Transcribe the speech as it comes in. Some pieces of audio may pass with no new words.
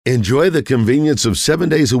Enjoy the convenience of 7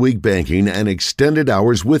 days a week banking and extended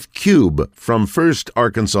hours with Cube from First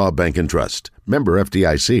Arkansas Bank and Trust. Member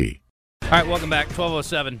FDIC. All right, welcome back.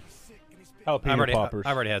 12:07. Jalapeno poppers.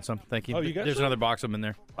 I've already had some. Thank you. Oh, you got There's some? another box of them in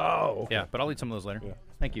there. Oh, okay. Yeah, but I'll eat some of those later. Yeah.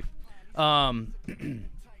 Thank you. Time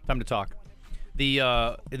to talk. The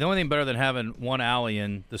only thing better than having one alley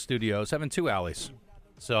in the studio is having two alleys.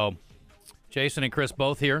 So Jason and Chris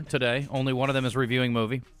both here today. Only one of them is reviewing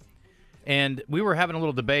movie. And we were having a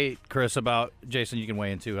little debate, Chris, about, Jason, you can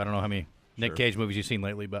weigh in too. I don't know how many Nick Cage movies you've seen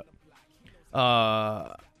lately, but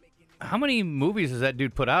how many movies has that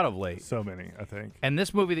dude put out of late? So many, I think. And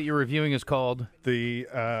this movie that you're reviewing is called? You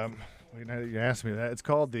asked me that. It's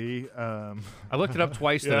called the... I looked it up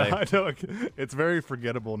twice today. Yeah, I know. It's a very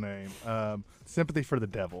forgettable name. Sympathy for the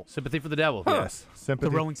Devil. Sympathy for the Devil. Yes. Sympathy,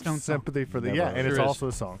 The Rolling Stones song. Sympathy for the... Never Yeah, heard and of it's it. also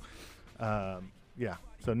a song. Yeah.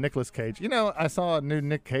 So Nicolas Cage. You know, I saw a new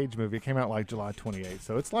Nick Cage movie. It came out like July 28th.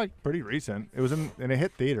 So it's like pretty recent. It was and it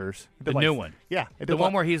hit theaters. It The did, new like, one. Yeah. It The did one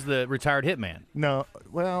like- where he's the retired hitman. No,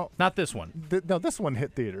 well... Not this one. No, this one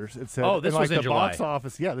hit theaters. It said, Oh, this and, was like, in the July. box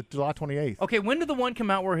office. Yeah, the July 28th. Okay, when did the one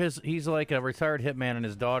come out where he's like a retired hitman and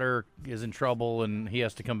his daughter is in trouble and he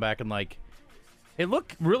has to come back and like... It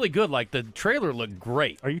looked really good. Like, the trailer looked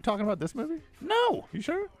great. Are you talking about this movie? No. You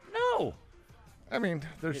sure? No. I mean,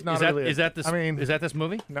 there's Is not that, really. is that this? I mean, is that this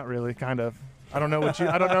movie? not really. Kind of. I don't know what you.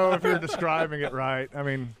 I don't know if you're describing it right. I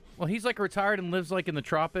mean, Well, he's like retired and lives like in the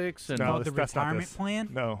tropics and no, Called the that's not retirement this. plan?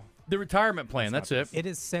 No. the retirement plan. That's it. It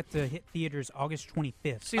is set to hit theaters August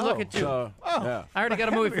 25th. See, look at you. Yeah. I already got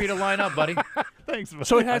a movie for you to line up, buddy. Thanks.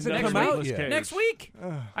 So it hasn't Next come week. out yet. Next week.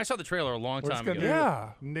 I saw the trailer a long We're just time gonna ago. do Yeah.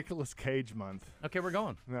 Nicolas Cage month. Okay, we're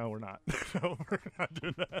going. No, we're not. No, we're not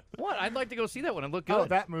doing that. What? I'd like to go see that one. It looked good. Oh,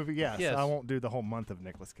 that movie. Yes. Yes. I won't do the whole month of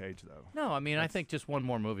Nicolas Cage though. No, I mean, I think just one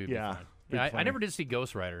more movie would Yeah, be fine. be Yeah, I plenty. never did see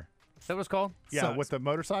Ghost Rider. Is that what it's called? Yeah, Sucks. with the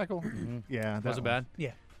motorcycle. Yeah, that Was it one. bad?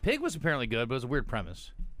 Yeah. Pig was apparently good, but it was a weird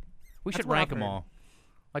premise. We That's should what rank I've them heard. all.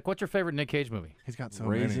 Like, what's your favorite Nick Cage movie? He's got so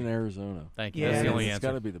Raising many. Arizona. Thank you. Yeah, That's the it only It's answer.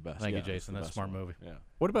 got to be the best. Thank you, Yeah, Jason. it's the That's a best smart one. movie. Yeah.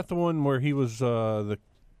 What about the one where he was the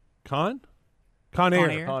Con Air? Con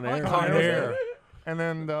Air. Con Air. And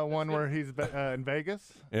then the one where he's in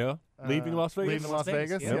Vegas. Yeah. Leaving Las Vegas. Leaving Las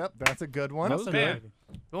Vegas. Yep. Yep, that's a good one. That was Man, good.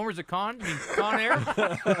 the one where's a con? You mean Con Air?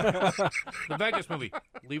 The Vegas movie.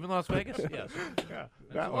 Leaving Las Vegas? Yes. Yeah,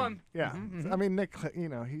 the that one. one. Yeah. I mean, Nick. You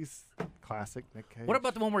know, he's classic Nick Cage. What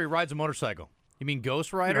about the one where he rides a motorcycle? You mean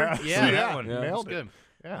Ghost Rider? Yeah. Yeah, that Yeah. one. Yeah. That's Nailed it. good.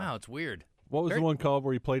 Yeah. Wow, it's weird. What was Very- the one called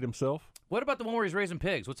where he played himself? What about the one where he's raising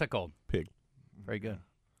pigs? What's that called? Pig. Very good.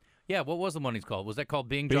 Yeah, what was the one he's called? Was that called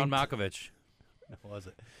Being Being- John Malkovich? What was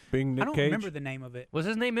it? Being Nick I don't Cage. remember the name of it. Was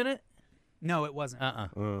his name in it? No, it wasn't.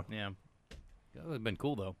 Yeah. That would have been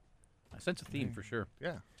cool, though. I sense a theme for sure.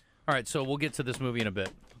 Yeah. All right, so we'll get to this movie in a bit.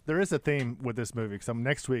 There is a theme with this movie because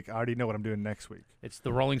next week. I already know what I'm doing next week. It's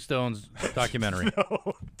the Rolling Stones documentary.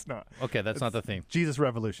 No, it's not. Okay, that's not the theme. Jesus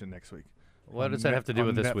Revolution next week. What On does that have to do on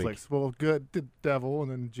with this Netflix. week? Well, good, the devil,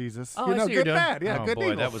 and then Jesus. Oh, you I know, see what you're good, doing. bad. Yeah, Oh, good, boy,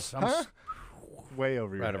 evil. that was- I'm Huh? way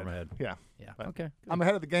over your Right head. over my head. Yeah, Yeah. But Okay. I'm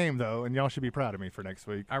ahead of the game though, and y'all should be proud of me for next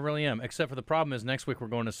week. I really am. Except for the problem is next week we're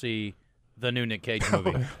going to see the new Nick Cage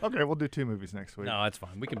movie. Okay, we'll do 2 movies next week. No, that's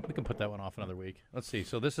fine. We can put that one off another week. Let's see.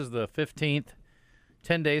 So this is the 15th.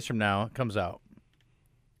 10 days from now it comes out.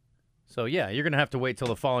 So yeah, you're gonna have to wait till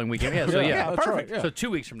the following weekend. Yeah. So yeah, that's right. Yeah. So 2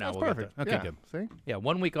 weeks from now That's we'll perfect. get that. Okay, yeah. good. See, Yeah,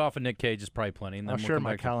 1 week off of Nick Cage is probably plenty. And then I'll we'll share come my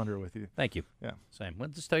back to- calendar with you. Thank you. Yeah. Same. Well,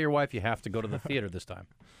 just tell your wife you have to go to the theater this time.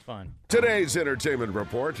 It's fine. Today's entertainment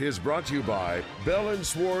report is brought to you by Bell &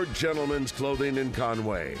 Sword Gentlemen's Clothing in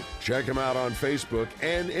Conway. Check them out on Facebook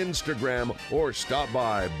and Instagram or stop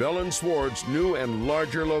by Bell & Sword's new and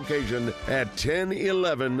larger location at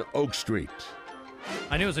 1011 Oak Street.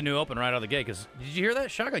 I knew it was a new open right out of the gate. Because did you hear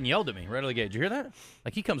that? Shotgun yelled at me right out of the gate. Did you hear that?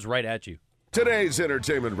 Like he comes right at you. Today's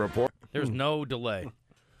entertainment report. There's no delay.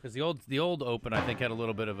 Because the old open I think had a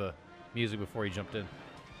little bit of a music before he jumped in.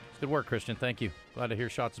 It's good work, Christian. Thank you. Glad to hear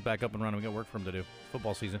Shots is back up and running. We got work for him to do.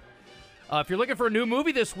 Football season. If you're looking for a new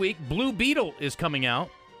movie this week, Blue Beetle is coming out.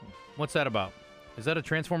 What's that about? Is that a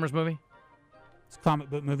Transformers movie? It's a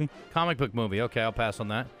comic book movie. Comic book movie. Okay, I'll pass on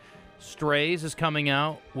that. Strays is coming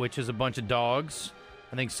out, which is a bunch of dogs.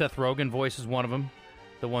 I think Seth Rogen voices one of them,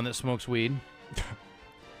 the one that smokes weed.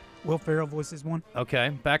 Will Ferrell voices one. Okay,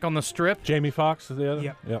 back on the strip. Jamie Foxx is the other?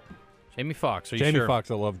 Yep. Yep. Jamie Foxx. Are you Jamie sure?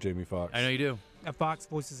 Foxx, I love Jamie Foxx. I know you do. A fox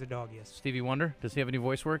voices a dog, yes. Stevie Wonder. Does he have any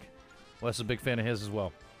voice work? Wes is a big fan of his as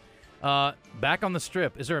well. Back on the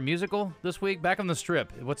strip. Is there a musical this week? Back on the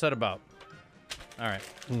strip. What's that about? All right.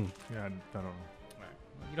 Yeah, I don't know.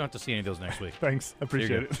 You don't have to see any of those next week. Thanks, You're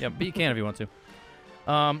appreciate good. it. Yeah, but you can if you want to.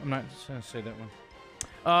 I'm not just going to say that one.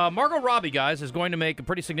 Margot Robbie, guys, is going to make a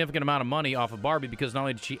pretty significant amount of money off of Barbie because not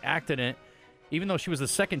only did she act in it, even though she was the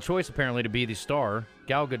second choice apparently to be the star,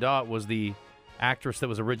 Gal Gadot was the actress that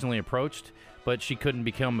was originally approached, but she couldn't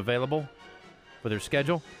become available with her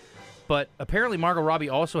schedule. But apparently Margot Robbie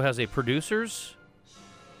also has a producer's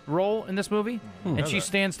role in this movie, and she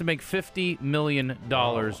stands to make $50 million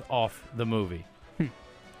off the movie.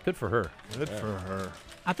 Good for her. Good for her.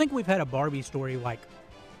 I think we've had a Barbie story like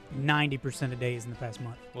 90% of days in the past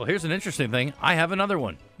month. Well, here's an interesting thing. I have another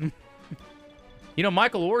one.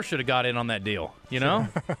 Michael Orr should have got in on that deal,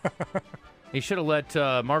 He should have let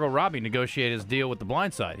Margot Robbie negotiate his deal with The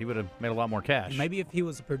Blind Side. He would have made a lot more cash. Maybe if he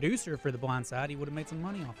was a producer for The Blind Side, he would have made some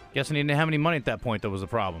money off it. Guessing he didn't have any money at that point, though, was the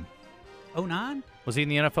problem. 09? Was he in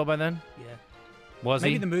the NFL by then? Yeah. Was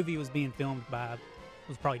Maybe he? the movie was being filmed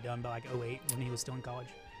was probably done by like 08 when he was still in college.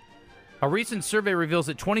 A recent survey reveals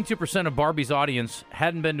that 22% of Barbie's audience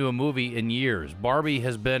hadn't been to a movie in years. Barbie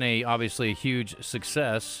has been obviously a huge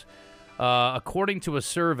success. According to a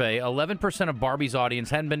survey, 11% of Barbie's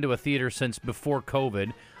audience hadn't been to a theater since before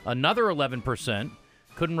COVID. Another 11%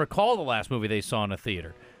 couldn't recall the last movie they saw in a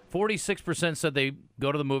theater. 46% said they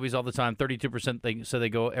go to the movies all the time. 32% said they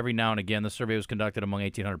go every now and again. The survey was conducted among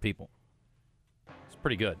 1,800 people. It's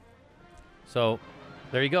pretty good. So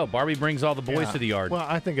there you go. Barbie brings all the boys to the yard. Well,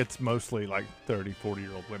 I think it's mostly like 30,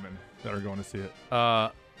 40-year-old women that are going to see it.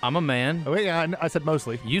 I'm a man. Oh, yeah, I said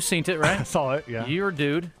mostly. You seen it, I right? saw it, yeah. You're a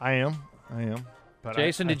dude. I am. But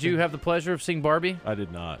Jason, I did you have the pleasure of seeing Barbie? I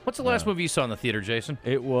did not. What's the last movie you saw in the theater, Jason?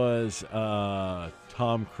 It was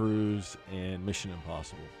Tom Cruise and Mission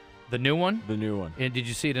Impossible. The new one? The new one. And did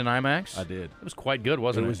you see it in IMAX? I did. It was quite good,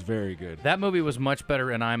 wasn't it? It was very good. That movie was much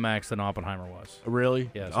better in IMAX than Oppenheimer was. Really?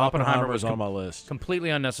 Yes. Oppenheimer was on my list. Completely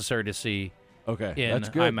unnecessary to see Okay, in that's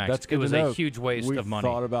good. IMAX. That's good It was to know. a huge waste we of money.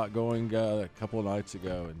 thought about going a couple of nights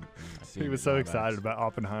ago. and seeing He was it so in IMAX. excited about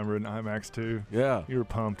Oppenheimer and IMAX, too. Yeah. You were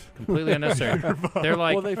pumped. Completely unnecessary. They're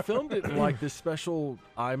like, Well, they filmed it in like this special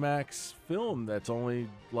IMAX film that's only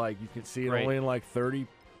like you can see it Right. only in like 30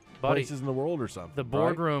 buddy, places in the world or something. the right?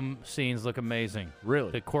 boardroom scenes look amazing.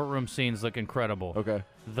 Really? The courtroom scenes look incredible. Okay.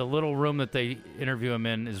 The little room that they interview him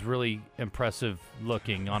in is really impressive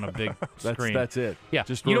looking on a big screen. That's it. Yeah.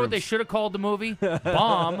 Just you know what rooms. they should have called the movie?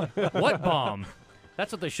 Bomb. What bomb?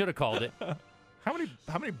 That's what they should have called it. How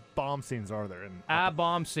many bomb scenes are there?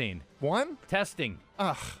 Bomb scene. One? Testing.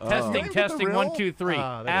 Ugh. Testing, Really? testing, With the 1, real? 2, 3.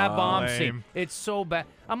 Ah, they- Bomb lame. scene. It's so bad.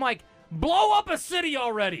 I'm like, blow up a city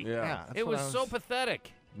already. Yeah. that's It what was I so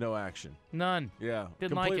pathetic. No action. None. Yeah.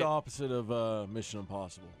 Didn't Complete like it. opposite of Mission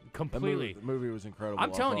Impossible. Completely. The movie was incredible.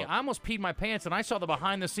 I'm telling you, thought. I almost peed my pants, and I saw the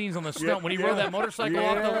behind the scenes on the stunt when he rode that motorcycle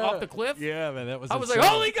off the cliff. Yeah, man, that was. I was like,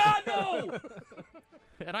 insane. holy God, no!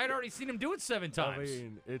 And I'd already seen him do it 7 I times.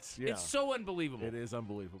 mean, it's so unbelievable. It is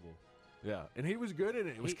unbelievable. Yeah, and he was good in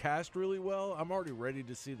it. It was cast really well. I'm already ready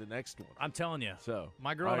to see the next one. I'm telling you. So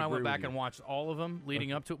My girl and I agree went with back you. and watched all of them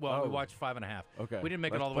leading up to it. Well, we Oh. watched 5.5. Okay, We didn't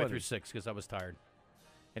make it that's all the way plenty. through 6 because I was tired.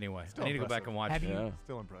 Anyway, Still I need to go impressive. back and watch Have it. you Yeah.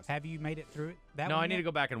 Still impressive. have you made it through it? That No, one I need yet? to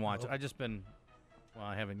go back and watch it. I just been, well,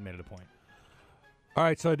 I haven't made it a point. All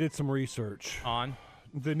right, so I did some research. On?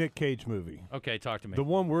 The Nick Cage movie. Okay, talk to me. The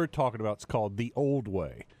one we're talking about is called The Old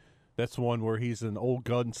Way. That's the one where he's an old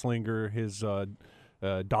gunslinger. His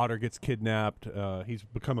daughter gets kidnapped. He's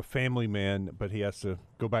become a family man, but he has to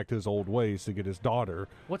go back to his old ways to get his daughter.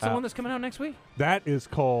 What's the one that's coming out next week? That is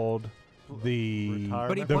called the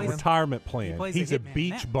But he the plays- retirement plan. he plays a He's a hitman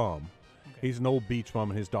beach now. bum. Okay. He's an old beach bum,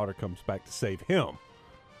 and his daughter comes back to save him.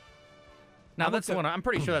 Now, I that's the looked one. I'm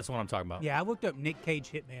pretty sure that's the one I'm talking about. Yeah, I looked up Nick Cage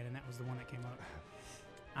Hitman, and that was the one that came up.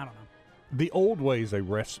 I don't know. The Old Way is a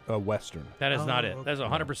western. That is not Oh, it. okay. That's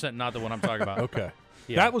 100% not the one I'm talking about. Okay,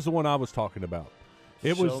 Yeah. that was the one I was talking about.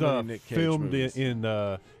 It So was many Nick Cage filmed movies.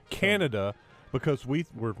 in Canada because we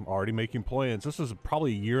were already making plans. This was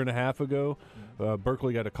probably a year and a half ago.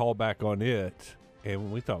 Berkeley got a call back on it,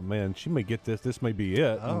 and we thought, man, she may get this. This may be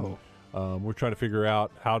it. Oh. And, we're trying to figure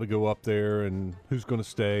out how to go up there and who's going to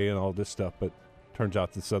stay and all this stuff. But turns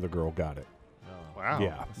out this other girl got it. Wow.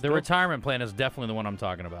 Yeah. The retirement plan is definitely the one I'm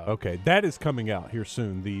talking about. Okay, that is coming out here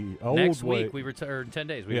soon. The Old Next Way, week, or in 10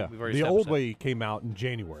 days. yeah, We've already the established Old that. Way came out in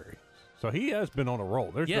January, so he has been on a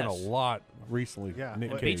roll. There's been a Yes. lot recently. Yeah.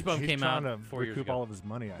 Nick well, Cage. Beach Bum he's came trying out to 4 years recoup ago. all of his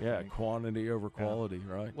money, I Yeah, think. quantity over quality,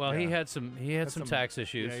 right? Well, he Yeah. had some some- tax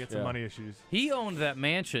issues. Yeah, he had some Yeah. money issues. He owned that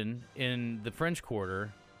mansion in the French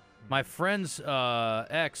Quarter. My friend's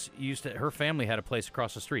ex her family had a place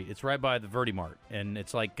across the street. It's right by the Verdi Mart, and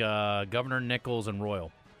it's like Governor Nichols and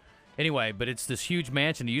Royal. Anyway, but it's this huge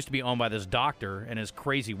mansion. It used to be owned by this doctor and his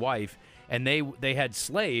crazy wife, and they had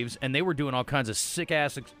slaves, and they were doing all kinds of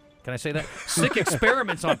sick-ass Can I say that? Sick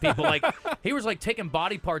experiments on people. Like he was like taking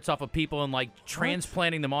body parts off of people and like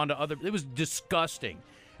transplanting them onto other. It was disgusting.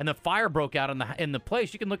 And the fire broke out in the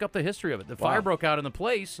place. You can look up the history of it. The fire broke out in the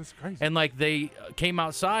place. That's crazy. And like they came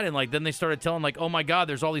outside and like then they started telling like, oh my God,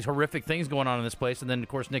 there's all these horrific things going on in this place. And then of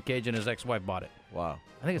course Nick Cage and his ex-wife bought it. Wow.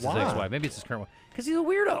 I think it's his ex-wife. Maybe it's his current wife. Because he's a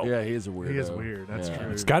weirdo. Yeah, he is a weirdo. He is weird. That's true.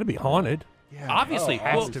 It's got to be haunted. Yeah. Obviously,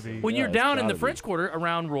 has to be. when you're it's down in the gotta French Quarter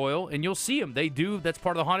around Royal, and you'll see them. They do. That's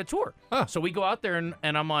part of the haunted tour. So we go out there, and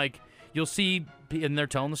I'm like, you'll see, and they're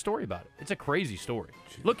telling the story about it. It's a crazy story.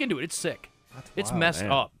 Look into it. It's sick. It's messed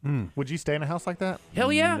up. Would you stay in a house like that?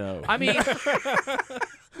 Hell yeah. No. I mean,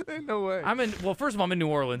 Ain't no way. well, first of all, I'm in New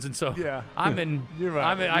Orleans, and so Yeah. I'm in. You're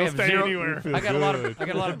right. I You'll have stay zero. anywhere. I got a lot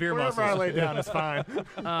of beer Wherever I muscles. lay down is fine.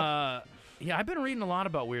 Yeah, I've been reading a lot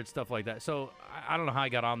about weird stuff like that. So I don't know how I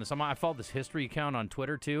got on this. I followed this history account on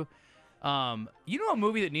Twitter too. You know a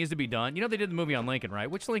movie that needs to be done? You know they did the movie on Lincoln, right?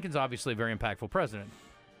 Which Lincoln's obviously a very impactful president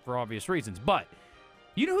for obvious reasons. But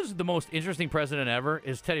you know who's the most interesting president ever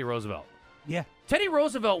is Teddy Roosevelt. Yeah. Teddy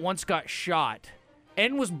Roosevelt once got shot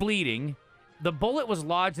and was bleeding. The bullet was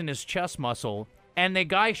lodged in his chest muscle, and the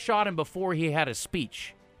guy shot him before he had a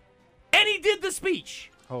speech. And he did the speech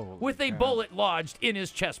with a bullet lodged in his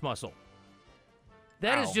chest muscle.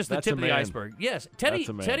 That is just the That's tip a of the man. iceberg. Yes,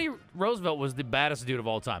 Teddy Roosevelt was the baddest dude of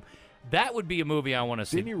all time. That would be a movie I want to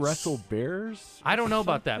see. Didn't he wrestle bears? I don't know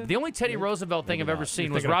about that. The only Teddy Roosevelt thing I've ever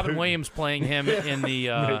seen was Robin Williams playing him in the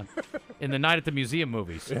Night at the Museum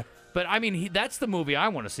movies. Yeah. But I mean, that's the movie I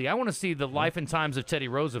want to see. I want to see the life and times of Teddy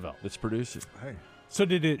Roosevelt. Let's produce it. Hey. So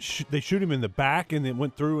did it? They shoot him in the back and it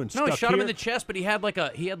went through and No, stuck he shot him here? in the chest, but he had like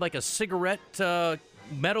a cigarette.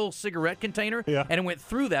 Metal cigarette container, Yeah. and it went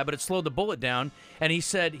through that, but it slowed the bullet down. And he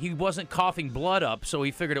said he wasn't coughing blood up, so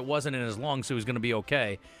he figured it wasn't in his lungs, so he was going to be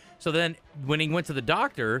okay. So then, when he went to the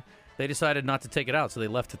doctor, they decided not to take it out, so they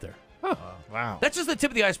left it there. Wow. That's just the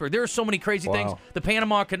tip of the iceberg. There are so many crazy things. The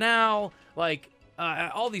Panama Canal, like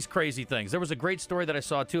all these crazy things. There was a great story that I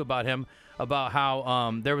saw too about him, about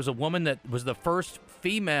how there was a woman that was the first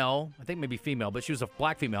female, I think maybe female, but she was a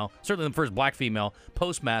black female, certainly the first black female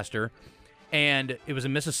postmaster. And it was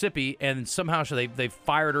in Mississippi, and somehow they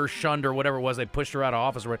fired her, shunned her, whatever it was. They pushed her out of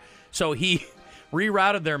office. So he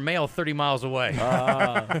rerouted their mail 30 miles away.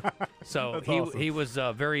 So he was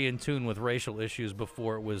very in tune with racial issues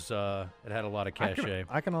before it had a lot of cachet.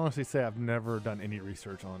 I can honestly say I've never done any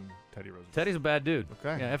research on Teddy Roosevelt. Teddy's a bad dude.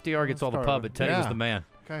 Okay. Yeah, FDR gets all the pub, but Teddy was the man.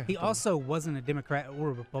 Okay. He also wasn't a Democrat or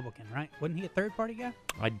a Republican, right? Wasn't he a third-party guy?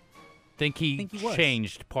 I think he think he was.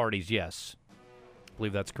 changed parties, yes. I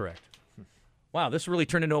believe that's correct. Wow, this really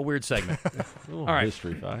turned into a weird segment. All right.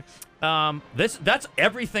 History facts. That's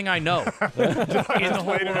everything I know in the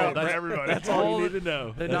whole world. for everybody. That's all you need to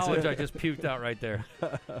know. The knowledge I just puked out right there.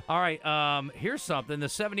 All right, here's something. The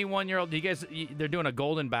 71-year-old, they're doing a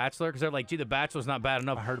Golden Bachelor because they're like, gee, the Bachelor's not bad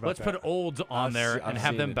enough. I heard about Let's that. put olds on there and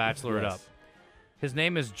have seen them it. Bachelor it Yes. up. His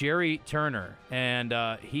name is Jerry Turner, and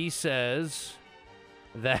he says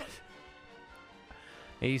that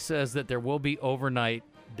there will be overnight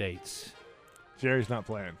dates. Jerry's not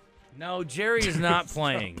playing. No, Jerry is not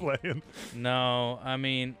playing. Playing. No, I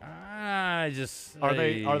mean, I just Are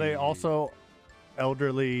they also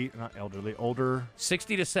elderly? Not elderly. Older.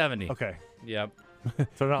 60 to 70? Okay. Yep.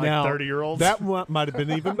 So not Now, like 30-year-olds. That one might have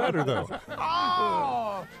been even better, though.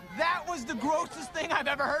 Oh, that was the grossest thing I've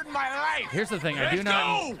ever heard in my life. Here's the thing: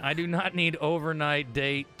 I do not need overnight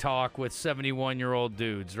date talk with 71-year-old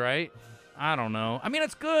dudes, right? I don't know. I mean,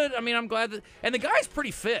 it's good. I mean, I'm glad that, and the guy's pretty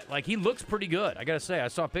fit. Like he looks pretty good. I gotta say, I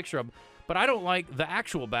saw a picture of him, but I don't like the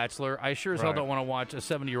actual Bachelor. I sure as hell Right. don't want to watch a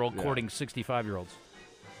 70-year-old courting 65-year-olds.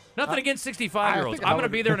 Nothing against 65-year-olds. I I'm think I gonna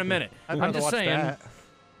would- be there in a minute. I'd I'm rather just watch saying. that.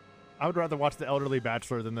 I would rather watch the elderly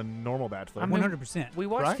Bachelor than the normal Bachelor. I mean, 100%. We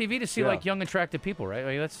watch Right? TV to see Yeah. like young, attractive people, right?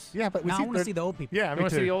 Like, that's. yeah, but we No, I see want to see the old people. Yeah, You me want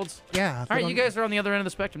to see too. the olds? Yeah. All right, you guys are on the other end of the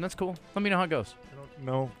spectrum. That's cool. Let me know how it goes.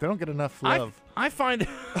 No, they don't get enough love. I find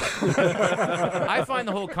I find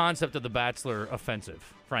the whole concept of the Bachelor offensive,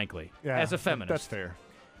 frankly, Yeah, as a feminist. That's fair.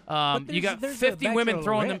 But You got there's 50 a women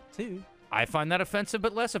throwing them. Bachelorette, too. I find that offensive,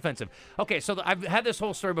 but less offensive. Okay, so I've had this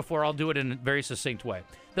whole story before. I'll do it in a very succinct way.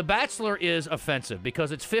 The Bachelor is offensive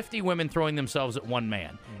because it's 50 women throwing themselves at one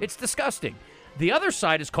man. It's disgusting. The other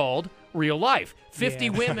side is called real life. 50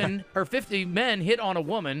 Yeah. women or 50 men hit on a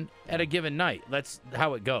woman at a given night. That's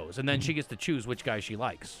how it goes. And then she gets to choose which guy she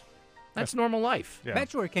likes. That's normal life. Yeah.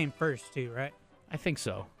 Bachelor came first, too, right? I think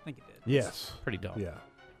so. I think it did. Yes. Pretty dumb. Yeah.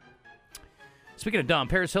 Speaking of dumb,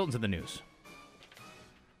 Paris Hilton's in the news.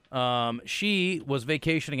 She was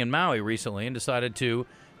vacationing in Maui recently and decided to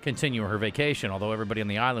continue her vacation, although everybody on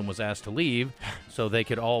the island was asked to leave so they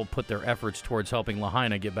could all put their efforts towards helping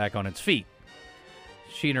Lahaina get back on its feet.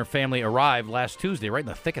 She and her family arrived last Tuesday, right in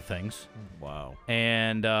the thick of things. Wow.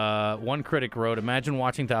 And one critic wrote, imagine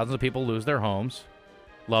watching thousands of people lose their homes,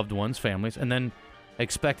 loved ones, families, and then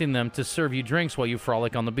expecting them to serve you drinks while you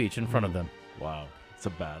frolic on the beach in front of them. Wow. It's a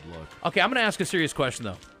bad look. Okay, I'm going to ask a serious question,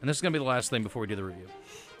 though, and this is going to be the last thing before we do the review.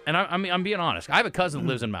 And I'm being honest. I have a cousin that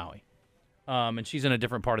lives in Maui, and she's in a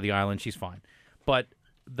different part of the island. She's fine. But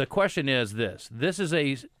the question is this. This is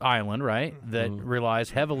a island, right, that relies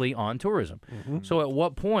heavily on tourism. So at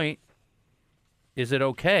what point is it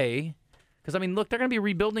okay? Because, I mean, look, they're going to be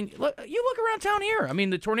rebuilding. Look, you look around town here. I mean,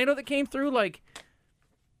 the tornado that came through, like,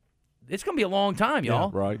 it's going to be a long time,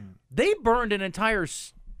 y'all. Yeah, right. They burned an entire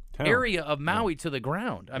area of Maui to the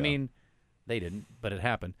ground. I mean, they didn't, but it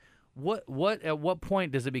happened. At what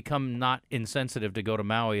point does it become not insensitive to go to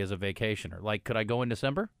Maui as a vacationer? Like, could I go in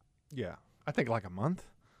December? Yeah, I think like a month.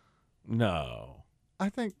 No. I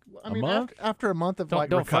think. I A mean, month? after a month of Don't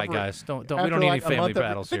recovery, fight, guys. Don't. We after don't need any a family month of-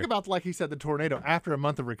 battles Think here. about, like he said, the tornado. After a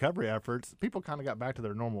month of recovery efforts, people kind of got back to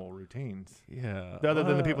their normal routines. Yeah. Other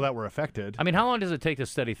than the people that were affected. I mean, how long does it take to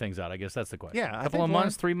steady things out? I guess that's the question. Yeah, I a couple think of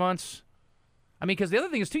months, 3 months. I mean, because the other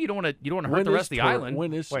thing is too, you don't want to hurt the rest of the island.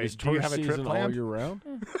 When is Wait, do you tourist have a trip season all planned? year round?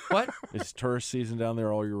 What? Is tourist season down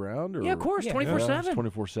there all year round? Or? Yeah, of course, Yeah. 24/7.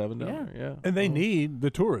 24/7 down Yeah. there. Yeah. And they need the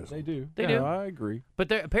tourism. They do. They Yeah, do. I agree.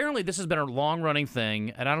 But apparently, this has been a long-running thing,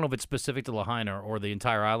 and I don't know if it's specific to Lahaina or the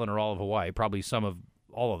entire island or all of Hawaii. Probably some of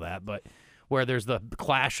all of that, but where there's the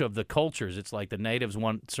clash of the cultures. It's like the natives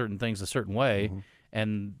want certain things a certain way,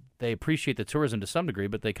 and they appreciate the tourism to some degree,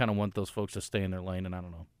 but they kind of want those folks to stay in their lane. And I don't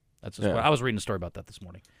know. That's just I was reading a story about that this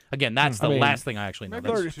morning. Again, that's the last thing I actually know.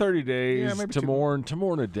 30 days maybe to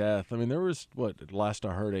mourn a death. I mean, there was, last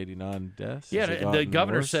I heard, 89 deaths. Yeah, Has it the gotten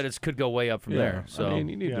governor worse? said it could go way up from there. So I mean,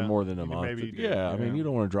 you need more than a month. maybe do, I mean, yeah. you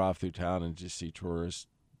don't want to drive through town and just see tourists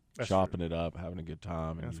That's chopping it up, having a good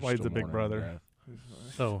time. And That's you're why he's still the big mourning brother.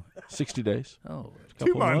 so 60 days. oh,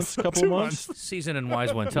 Couple months. Couple 2 months. seasoned and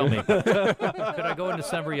wise one, tell me, could I go in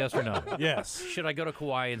December? Yes or no? Yes. Should I go to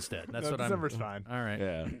Kauai instead? That's No, what December's fine. I'm. All right.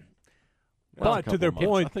 Yeah. But to their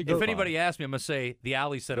point, If anybody asks me, I'm gonna say the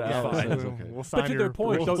alley said it was The alley fine. said it's okay. We'll sign but to your their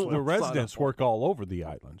point, rules. the residents work all over the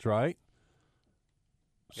islands, right?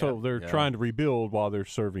 So they're trying to rebuild while they're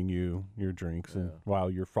serving you your drinks and while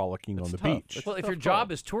you're frolicking on the tough. beach. It's Well, if tough your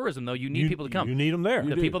job is tourism, though, you need people to come. You need them there.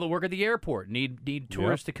 the people that work at the airport need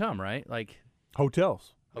tourists to come, right? Like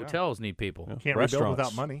Hotels. hotels need people. Yeah. Can't rebuild Restaurants.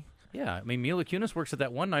 without money. Yeah, I mean, Mila Kunis works at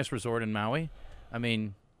that one nice resort in Maui. I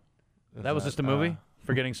mean, that was just a movie.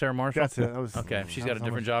 Forgetting Sarah Marshall. That's it. That was, Okay, she's got a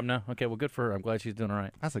different job now. Okay, well, good for her. I'm glad she's doing all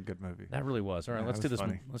right. That's a good movie. That really was. All right, Yeah, let's that do was this.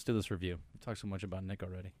 funny. Let's do this review. We talked so much about Nick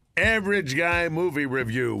already. Average Guy Movie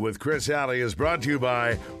Review with Chris Alley is brought to you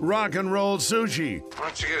by Rock and Roll Sushi. Why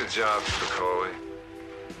don't you get a job, Spicoli?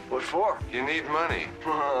 What for? You need money.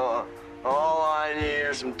 All I need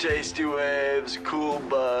are some tasty waves, a cool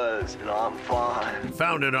buzz, and I'm fine.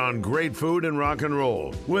 Founded on great food and rock and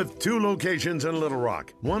roll, with 2 locations in Little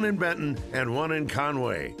Rock, one in Benton and one in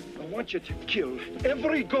Conway. I want you to kill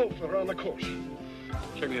every golfer on the course.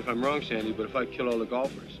 Check me if I'm wrong, Sandy, but if I kill all the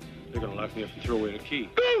golfers, they're gonna lock me up and throw away the key.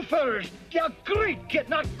 Golfers! Yeah, great kid,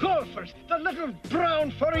 not golfers. The little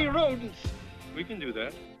brown furry rodents. We can do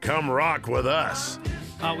that. Come rock with us.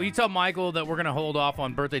 Will you tell Michael that we're going to hold off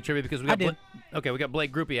on birthday trivia because we got I did. Okay, we got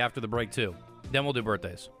Blake Groupie after the break too. Then we'll do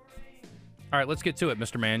birthdays. All right, let's get to it,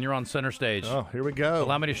 Mr. Man. You're on center stage. Oh, here we go.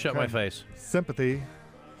 Allow me to shut my face. Sympathy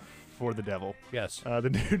for the Devil. Yes. The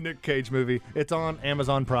new Nick Cage movie. It's on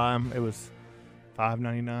Amazon Prime. It was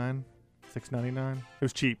 $5.99, $6.99. It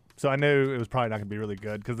was cheap, so I knew it was probably not going to be really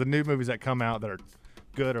good because the new movies that come out that are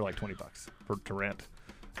good are like $20 to rent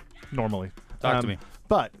normally. Talk to me.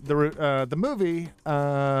 But the movie,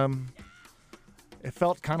 it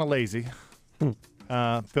felt kind of lazy,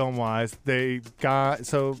 film wise. The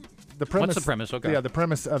premise. What's the premise? Okay. Yeah, the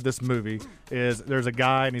premise of this movie is there's a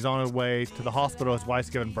guy and he's on his way to the hospital. His wife's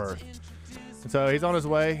giving birth. And so he's on his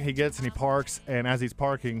way. He gets and he parks. And as he's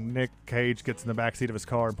parking, Nick Cage gets in the back seat of his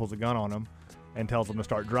car and pulls a gun on him and tells him to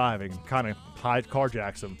start driving. Kind of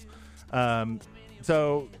carjacks him.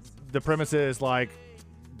 So the premise is like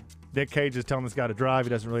Nick Cage is telling this guy to drive. He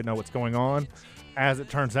doesn't really know what's going on. As it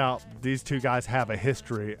turns out, these two guys have a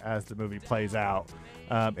history as the movie plays out.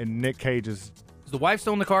 And Nick Cage is... Is the wife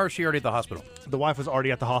still in the car or is she already at the hospital? The wife was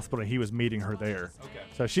already at the hospital and he was meeting her there. Okay.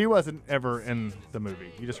 So she wasn't ever in the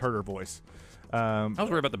movie. You just heard her voice. I was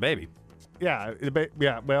worried about the baby. Yeah.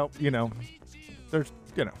 Well, there's,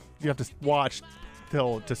 you have to watch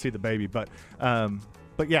to see the baby. But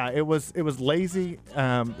But yeah, it was lazy.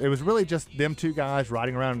 It was really just them two guys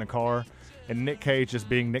riding around in a car, and Nick Cage just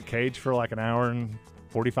being Nick Cage for like an hour and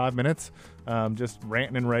 45 minutes, just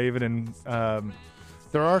ranting and raving. And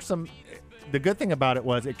there are some. The good thing about it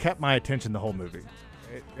was it kept my attention the whole movie.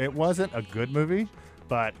 It wasn't a good movie,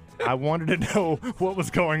 but I wanted to know what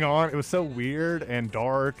was going on. It was so weird and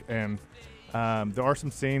dark, and there are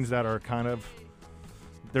some scenes that are kind of.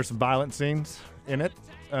 There's some violent scenes in it.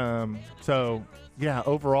 So yeah,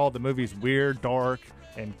 overall the movie's weird, dark,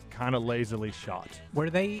 and kind of lazily shot. Were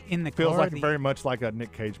they in the Feels car? like very much like a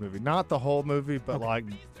Nick Cage movie. Not the whole movie, but like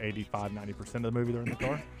 85-90% of the movie they're in the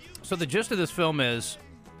car. So the gist of this film is,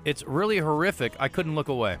 it's really horrific. I couldn't look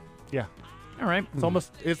away. Yeah. All right.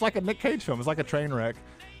 It's like a Nick Cage film. It's like a train wreck.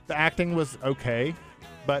 The acting was okay,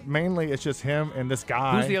 but mainly it's just him and this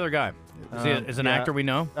guy. Who's the other guy? Is an actor we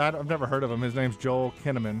know? I've never heard of him. His name's Joel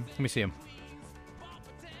Kinnaman. Let me see him.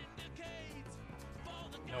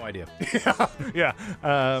 No idea. Yeah.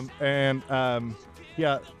 Yeah. And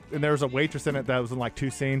there was a waitress in it that was in like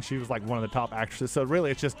 2 scenes. She was like one of the top actresses. So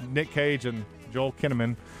really, it's just Nick Cage and Joel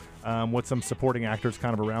Kinnaman with some supporting actors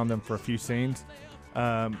kind of around them for a few scenes.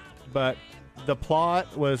 But the plot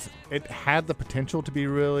it had the potential to be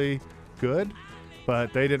really good,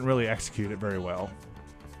 but they didn't really execute it very well.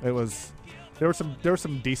 There were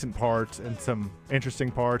some decent parts and some interesting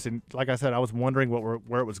parts, and like I said, I was wondering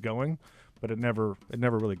where it was going, but it never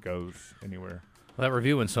really goes anywhere. Well, that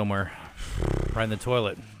review went somewhere, right in the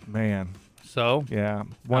toilet. Man. So yeah,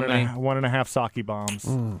 one and a half sake bombs.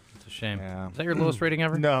 It's a shame. Yeah. Is that your lowest rating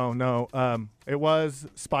ever? No. It was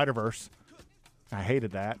Spider-Verse. I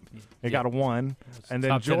hated that. It got a 1, and then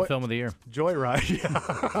top 10 film of the year. Joyride,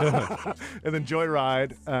 yeah. And then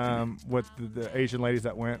Joyride with the Asian ladies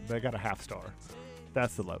that went, they got a half star.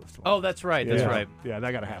 That's the lowest one. Oh, that's right. That's right. Yeah,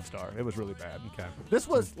 that got a half star. It was really bad. Okay. This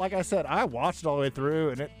was, like I said, I watched it all the way through,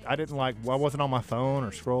 and I wasn't on my phone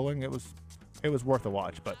or scrolling. It was worth a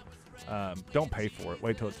watch, but don't pay for it.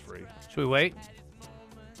 Wait till it's free. Should we wait?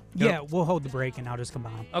 Yeah, we'll hold the break, and I'll just come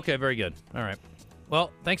on. Okay, very good. All right.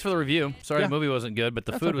 Well, thanks for the review. Sorry the movie wasn't good, but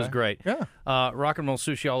the food was great. Yeah. Rock and roll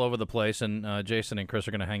sushi all over the place, and Jason and Chris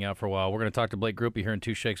are going to hang out for a while. We're going to talk to Blake Groupie here in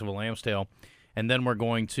 2 Shakes of a Lamb's Tail, and then we're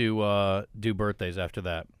going to do birthdays after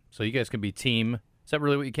that. So you guys can be team. Is that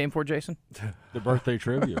really what you came for, Jason? The birthday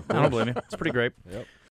trivia. I don't blame you. It's pretty great. Yep.